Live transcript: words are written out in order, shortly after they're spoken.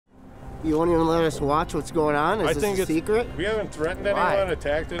You won't even let us watch what's going on? Is this a secret? We haven't threatened anyone,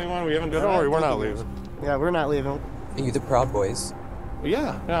 attacked anyone. We haven't done anything. Don't worry, we're not leaving. Yeah, we're not leaving. Are you the Proud Boys?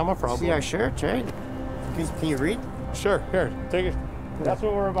 Yeah, I'm a Proud Boy. See our shirts, right? Can you read? Sure, here, take it. That's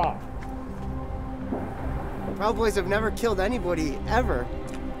what we're about. Proud Boys have never killed anybody, ever.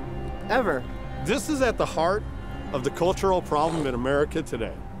 Ever. This is at the heart of the cultural problem in America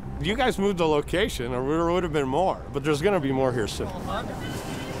today. You guys moved the location, or there would have been more, but there's going to be more here soon.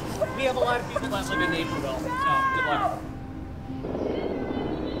 We have a lot of people that live in Naperville, so good luck.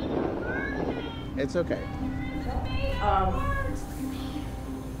 It's okay.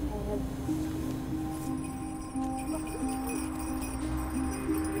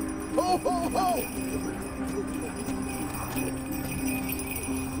 Ho, ho, ho!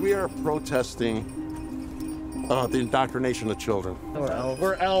 We are protesting the indoctrination of children.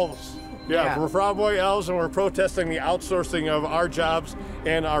 We're elves. Yeah, we're Proud Boy elves, and we're protesting the outsourcing of our jobs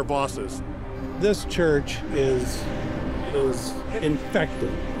and our bosses. This church is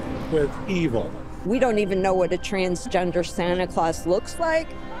infected with evil. We don't even know what a transgender Santa Claus looks like.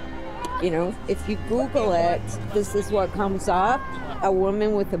 You know, if you Google it, this is what comes up. A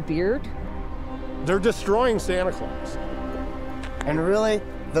woman with a beard. They're destroying Santa Claus. And really,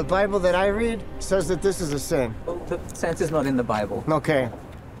 the Bible that I read says that this is a sin. Santa's not in the Bible. Okay.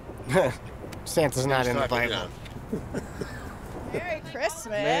 Santa's not in the Bible. Merry Christmas.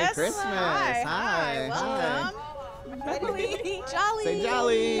 Merry Christmas. Hi. Welcome. Jolly. Jolly. Say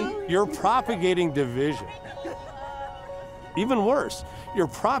jolly. You're propagating division. Even worse, you're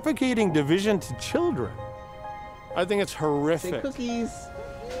propagating division to children. I think it's horrific. Say cookies.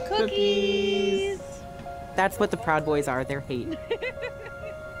 Cookies. That's what the Proud Boys are, they're hate.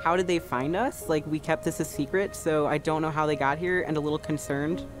 How did they find us? Like, we kept this a secret, so I don't know how they got here and a little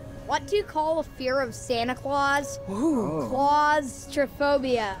concerned. What do you call a fear of Santa Claus? Ooh.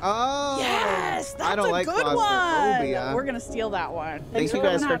 Claustrophobia. Oh. Yes, that's I don't a like good claustrophobia. one. We're going to steal that one. Thank you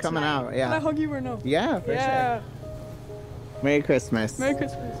guys for coming out. Yeah. Can I hug you or no? Yeah, for sure. Merry Christmas. Merry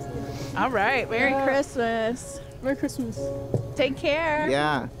Christmas. All right. Merry Christmas. Merry Christmas. Take care.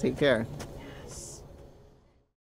 Yeah, take care.